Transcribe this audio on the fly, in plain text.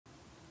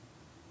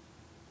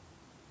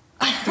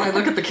Do I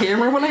look at the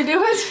camera when I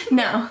do it?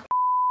 No.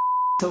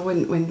 So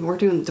when we're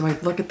doing, do I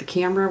look at the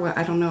camera?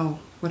 I don't know.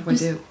 What do I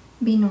do?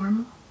 Be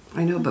normal.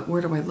 I know, but where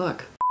do I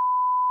look?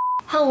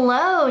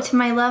 Hello to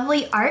my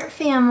lovely art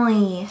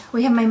family.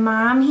 We have my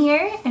mom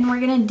here and we're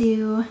gonna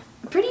do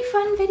a pretty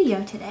fun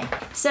video today.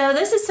 So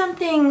this is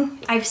something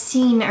I've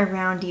seen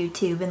around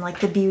YouTube in like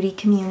the beauty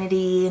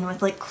community and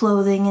with like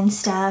clothing and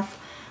stuff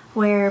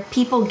where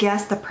people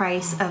guess the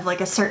price of like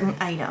a certain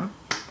item.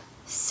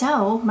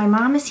 So my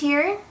mom is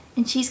here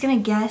and she's gonna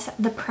guess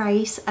the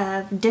price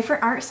of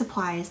different art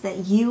supplies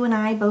that you and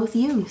I both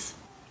use.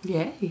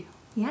 Yay.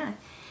 Yeah.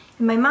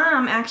 And my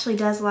mom actually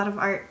does a lot of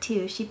art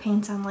too. She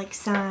paints on like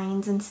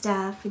signs and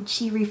stuff and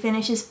she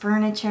refinishes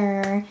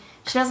furniture.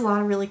 She does a lot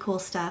of really cool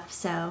stuff,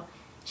 so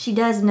she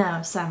does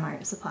know some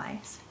art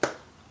supplies.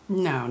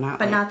 No, not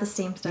But like, not the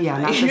same stuff. Yeah,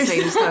 not the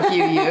same stuff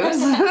you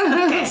use.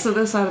 Okay. So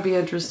this ought to be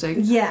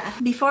interesting. Yeah.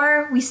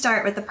 Before we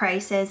start with the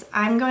prices,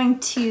 I'm going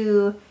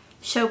to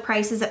show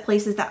prices at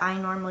places that I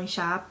normally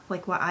shop,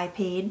 like what I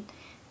paid.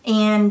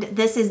 And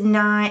this is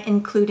not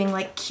including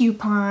like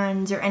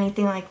coupons or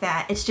anything like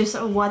that. It's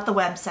just what the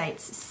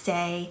websites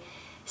say.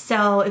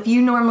 So if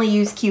you normally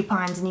use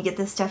coupons and you get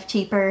this stuff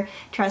cheaper,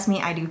 trust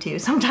me, I do too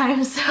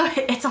sometimes, so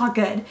it's all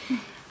good.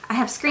 I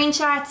have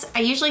screenshots. I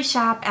usually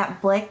shop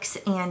at Blix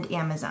and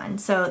Amazon.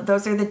 So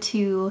those are the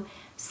two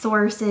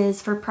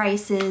sources for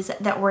prices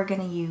that we're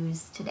gonna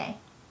use today.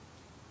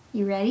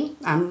 You ready?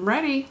 I'm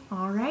ready.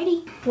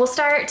 Alrighty. We'll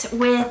start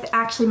with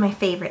actually my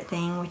favorite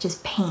thing, which is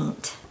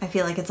paint. I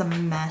feel like it's a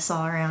mess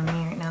all around me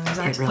right now. There's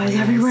art supplies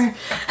everywhere.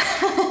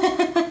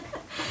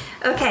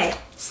 Okay,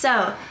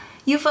 so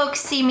you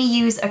folks see me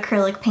use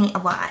acrylic paint a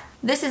lot.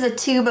 This is a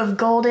tube of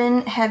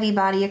golden heavy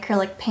body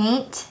acrylic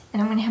paint, and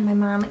I'm gonna have my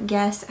mom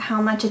guess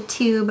how much a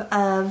tube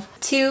of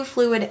 2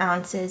 fluid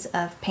ounces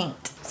of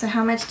paint. So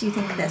how much do you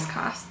think this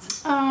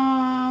costs?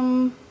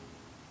 $7.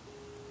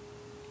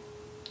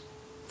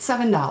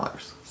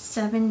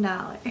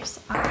 $7.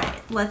 All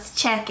right, let's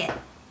check it.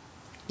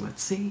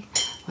 Let's see.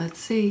 Let's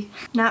see.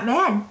 Not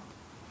bad.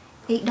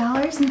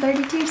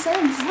 $8.32.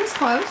 That was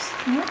close.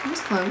 Yeah. That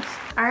was close.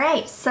 All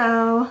right,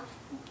 so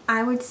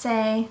I would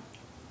say,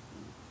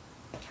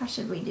 how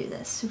should we do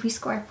this? Should we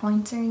score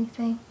points or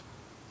anything?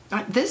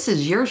 This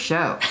is your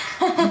show.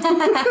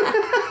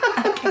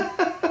 Okay.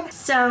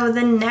 So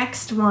the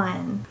next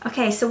one.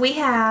 Okay, so we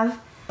have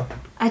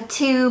a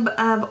tube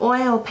of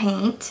oil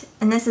paint,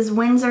 and this is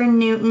Winsor &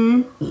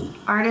 Newton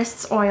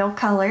Artist's Oil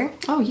Color.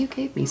 Oh, you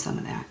gave me some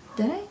of that.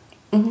 Did I?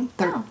 Mm-hmm.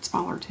 They're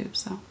smaller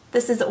tubes, though.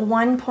 This is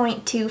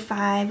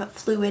 1.25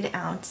 fluid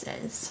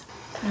ounces.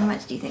 How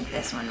much do you think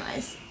this one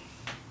was?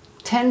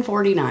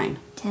 $10.49.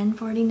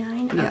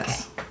 $10.49?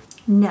 Yes. Okay.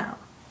 No.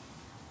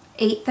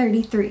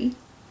 $8.33.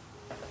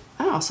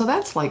 Oh, so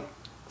that's like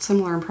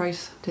similar in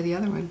price to the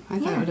other one. I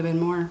thought it would have been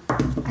more.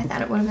 I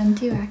thought it would have been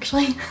too,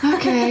 actually.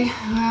 Okay,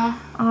 well.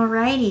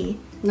 Alrighty.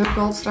 No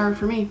gold star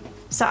for me.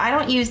 So I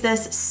don't use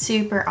this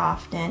super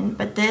often,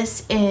 but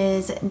this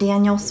is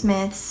Daniel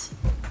Smith's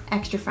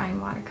extra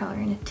fine watercolor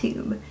in a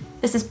tube.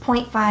 This is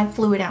 0.5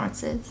 fluid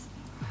ounces.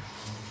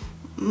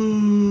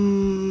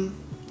 $3.49.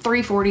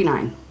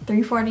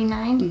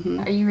 $3.49? Mm-hmm.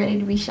 Are you ready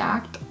to be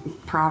shocked?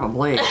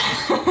 Probably.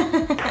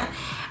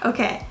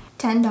 Okay,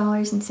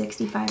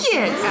 $10.65.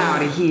 Get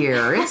out of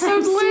here. It's so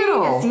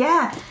little.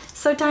 Yeah,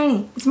 so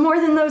tiny. It's more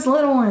than those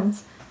little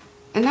ones.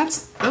 And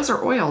those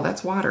are oil,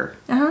 that's water.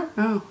 Uh-huh.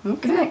 Oh,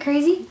 okay. Isn't that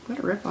crazy? What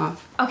a ripoff.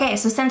 Okay,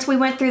 so since we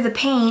went through the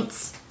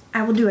paints,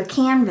 I will do a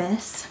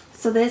canvas.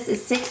 So this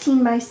is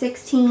 16 by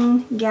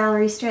 16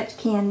 gallery stretch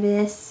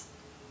canvas.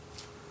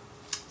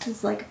 This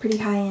is like a pretty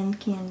high-end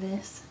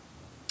canvas.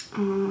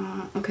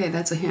 Okay,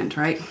 that's a hint,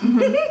 right?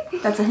 Mm-hmm.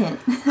 That's a hint.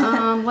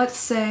 Let's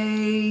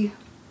say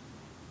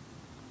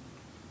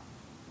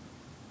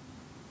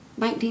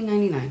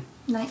 $19.99.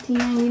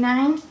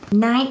 $19.99?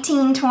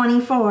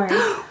 $19.24.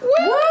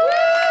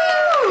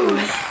 Woo!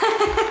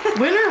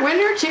 Winner,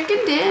 winner,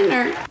 chicken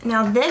dinner.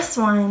 Now this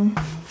one,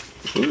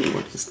 Ooh,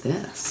 what is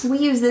this? we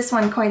use this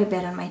one quite a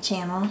bit on my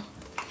channel.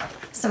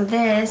 So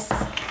this, I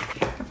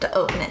have to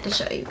open it to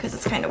show you because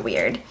it's kind of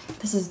weird.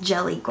 This is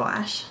jelly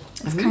gouache.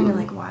 It's kind of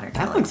like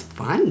watercolor. That looks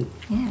fun.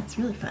 Yeah, it's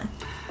really fun.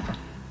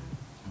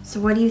 So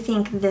what do you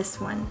think this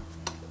one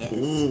is?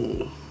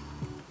 Ooh.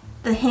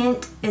 The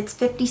hint, it's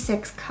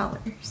 56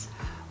 colors.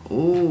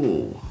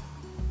 Ooh.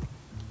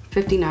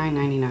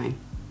 $59.99.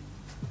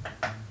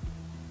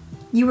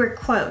 You were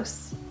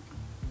close.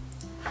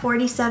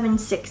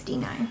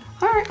 $47.69.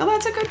 All right, well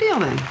that's a good deal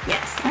then.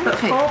 Yes, Okay. but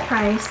full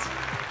price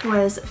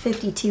was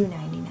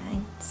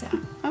 $52.99. So.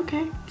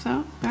 Okay,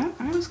 so I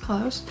was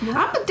close.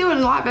 Yeah. I'm doing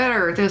a lot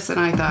better at this than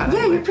I thought. Yeah,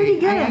 I you're would pretty be.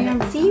 good I at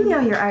am. it. See, you know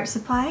your art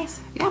supplies.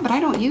 Yeah, but I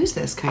don't use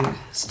this kind of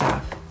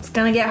stuff. It's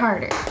gonna get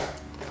harder.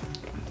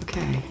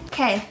 Okay.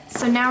 Okay,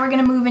 so now we're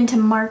gonna move into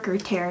marker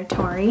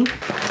territory.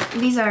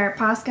 These are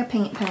Posca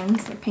paint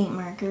pens, they're paint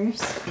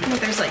markers. I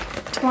think there's like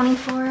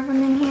 24 of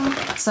them in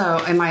here.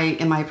 So am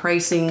I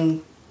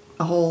pricing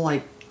a whole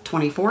like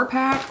 24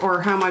 pack,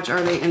 or how much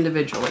are they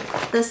individually?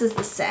 This is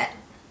the set.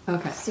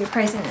 Okay. So you're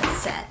pricing a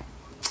set.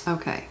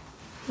 Okay.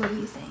 What do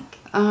you think?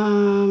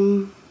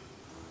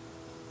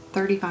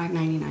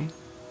 $35.99.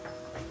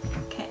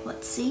 Okay,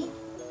 let's see.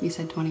 You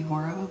said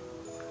 24 of them?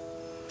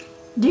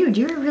 Dude,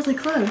 you're really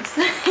close.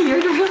 You're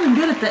really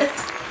good at this.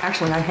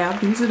 Actually, I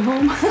have these at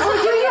home.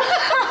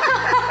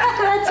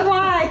 That's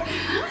why.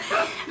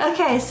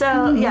 Okay,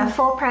 so yeah,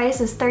 full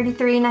price is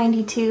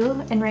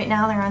 $33.92, and right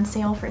now they're on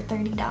sale for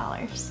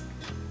 $30.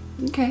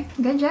 Okay.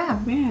 Good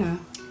job. Yeah.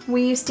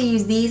 We used to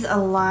use these a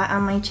lot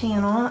on my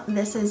channel.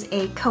 This is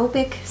a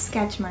Copic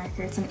sketch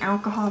marker. It's an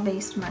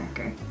alcohol-based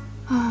marker.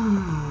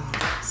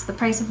 It's the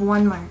price of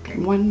one marker.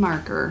 One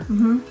marker.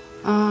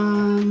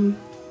 And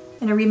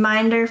a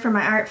reminder for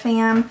my art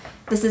fam,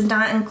 this is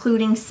not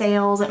including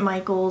sales at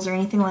Michael's or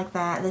anything like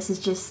that. This is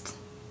just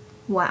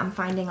what I'm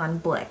finding on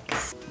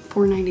Blix.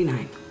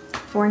 $4.99.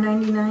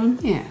 $4.99?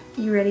 Yeah.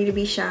 You ready to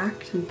be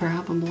shocked?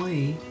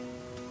 Probably.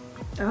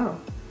 Oh.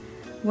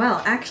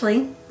 Well,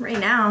 actually, right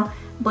now,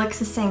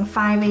 Blix is saying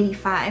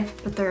 $5.85,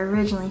 but they're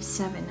originally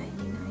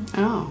 $7.99.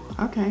 Oh,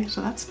 okay.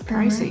 So that's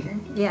pricey. Marker.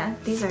 Yeah,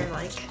 these are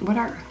like...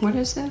 What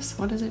is this?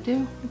 What does it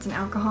do? It's an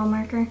alcohol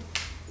marker.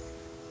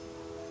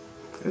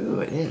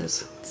 Ooh, it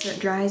is. So it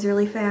dries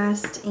really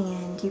fast,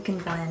 and you can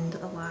blend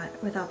a lot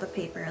without the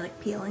paper like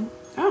peeling.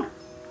 Oh,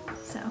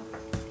 So,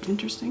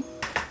 interesting.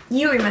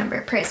 you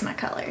remember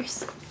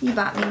Prismacolors. You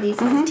bought me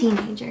these as a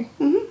teenager.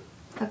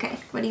 Okay,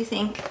 what do you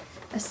think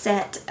a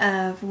set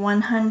of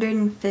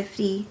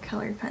 150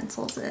 colored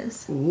pencils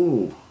is?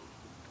 Ooh.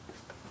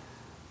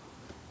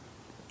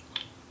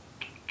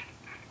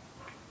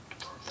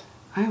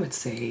 I would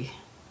say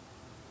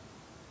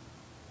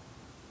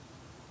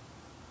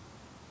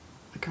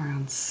like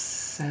around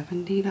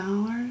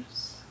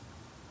 $70.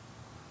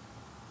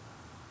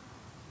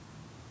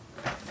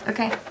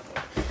 Okay.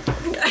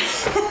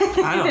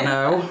 I don't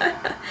know.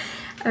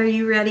 Are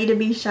you ready to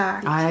be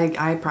shocked?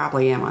 I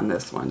probably am on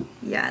this one.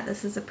 Yeah,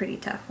 this is a pretty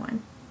tough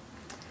one.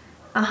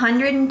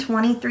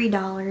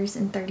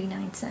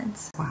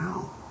 $123.39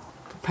 Wow.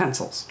 For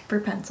pencils. for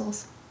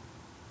pencils.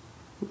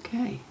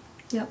 Okay.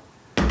 Yep.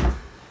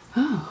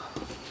 Oh.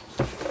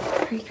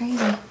 Pretty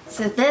crazy.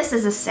 So this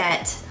is a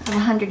set of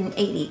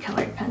 180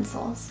 colored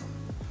pencils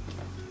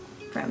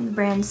from the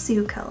brand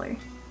Sue Color.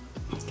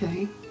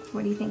 Okay.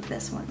 What do you think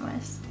this one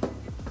was?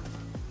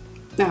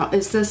 Now,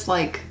 is this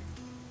like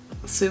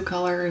Sue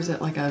Color? Is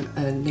it like a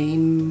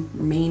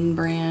main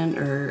brand,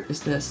 or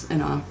is this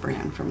an off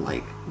brand from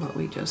like what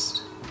we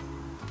just...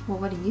 Well,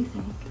 what do you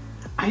think?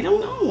 I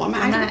don't know.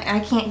 I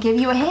can't give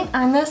you a hint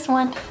on this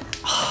one.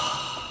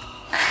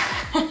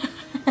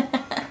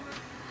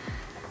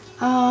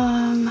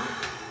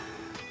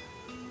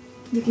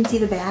 You can see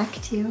the back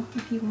too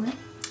if you want.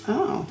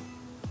 Oh.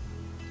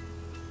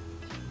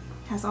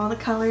 Has all the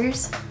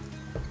colors.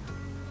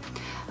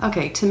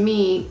 Okay, to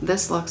me,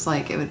 this looks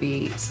like it would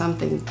be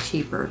something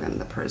cheaper than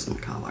the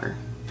Prismacolor.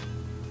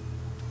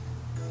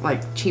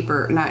 Like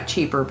cheaper, not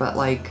cheaper, but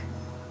like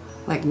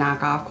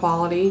knockoff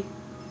quality.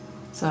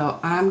 So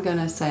I'm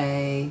gonna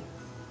say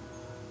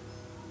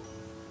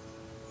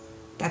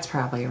that's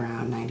probably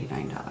around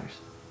 $99.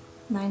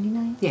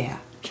 99? Yeah,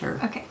 sure.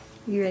 Okay.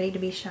 You ready to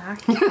be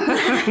shocked? So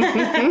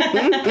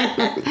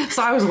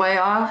I was way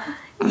off?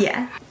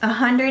 Yeah.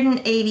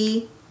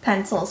 180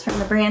 pencils from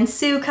the brand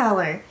Sue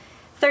Color.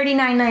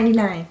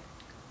 $39.99.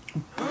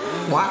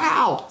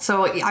 Wow.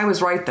 So I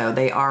was right though.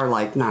 They are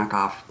like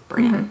knockoff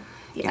brand.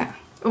 Yeah.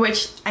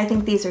 Which I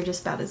think these are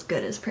just about as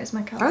good as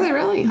Prismacolor. Are they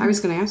really? I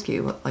was going to ask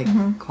you, what, like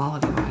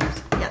quality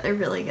wise. Yeah, they're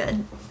really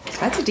good.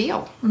 That's a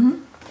deal.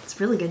 It's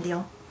a really good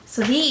deal.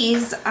 So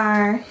these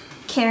are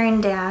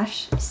Caran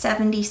Dash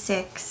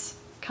 76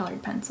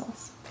 colored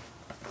pencils.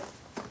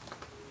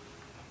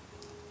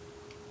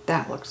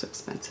 That looks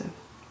expensive.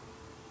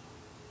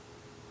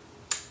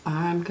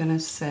 I'm gonna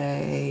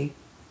say,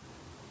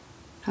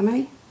 how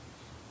many?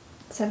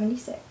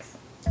 76.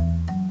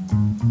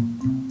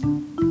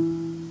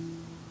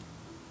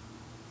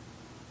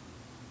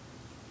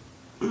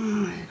 I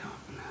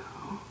don't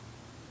know.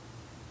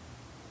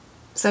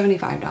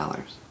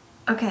 $75.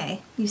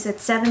 Okay, you said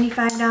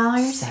 $75?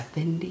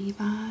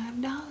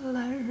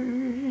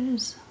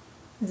 $75.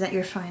 Is that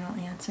your final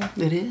answer?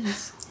 It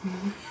is.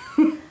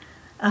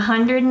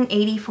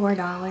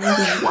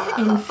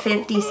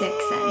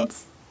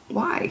 $184.56.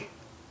 Why?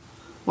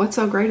 What's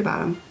so great about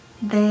them?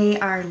 They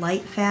are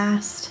light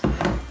fast.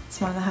 It's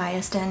one of the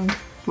highest end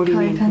What do you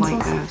colored mean, pencils.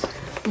 light fast?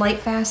 Light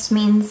fast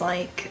means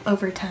like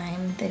over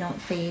time they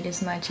don't fade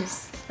as much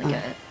as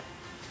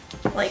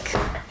like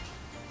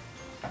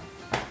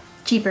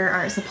cheaper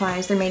art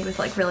supplies. They're made with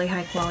like really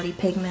high quality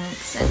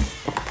pigments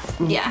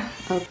and yeah.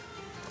 Oh.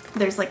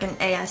 There's like an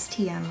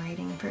ASTM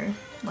rating for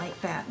light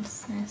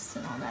fastness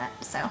and all that.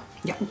 So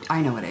Yeah,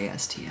 I know what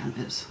ASTM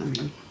is. I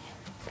mean,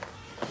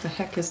 what the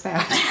heck is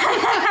that?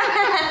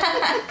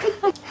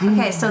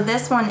 okay, so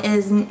this one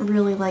isn't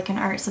really like an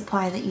art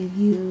supply that you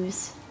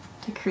use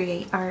to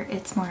create art.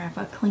 It's more of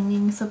a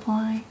cleaning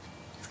supply.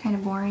 It's kind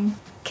of boring.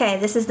 Okay,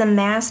 this is the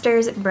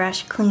Masters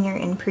Brush Cleaner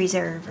and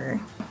Preserver.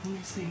 Let me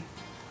see.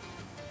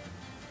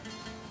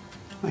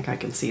 Like I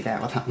can see that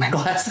without my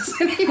glasses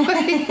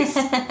anyways.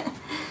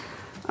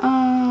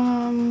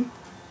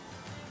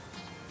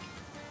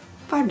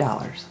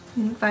 $5.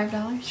 You think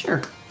 $5?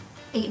 Sure.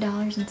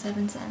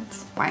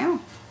 $8.07. Wow.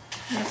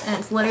 Yep, and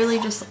it's literally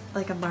just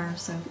like a bar of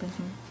soap in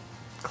here.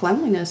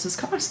 Cleanliness is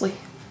costly.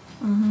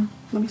 Mm-hmm.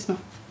 Let me smell.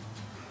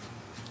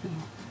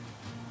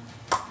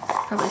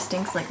 Probably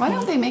stinks like Why paint.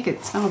 don't they make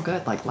it smell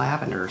good, like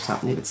lavender or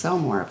something? They would sell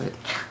more of it.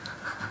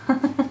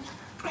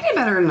 I did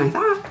better than I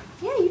thought.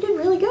 Yeah, you did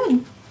really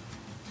good.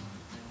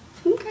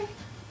 Okay.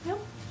 Yep,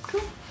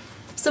 cool.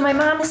 So my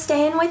mom is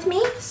staying with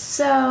me,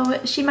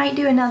 so she might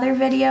do another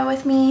video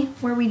with me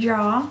where we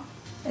draw.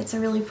 It's a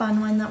really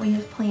fun one that we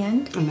have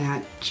planned. And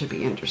that should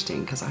be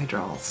interesting because I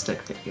draw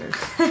stick figures.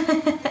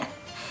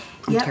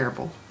 I'm Yep.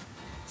 terrible.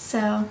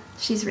 So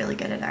she's really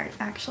good at art,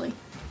 actually.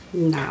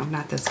 No,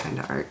 not this kind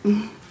of art.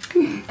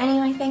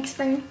 Anyway, thanks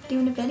for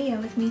doing a video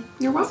with me.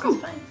 You're This was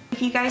welcome. fun.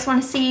 If you guys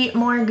want to see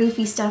more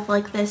goofy stuff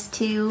like this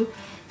too,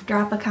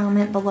 drop a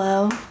comment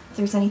below. If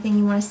there's anything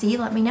you want to see,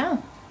 let me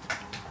know.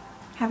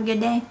 Have a good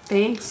day.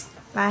 Thanks.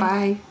 Bye.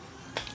 Bye.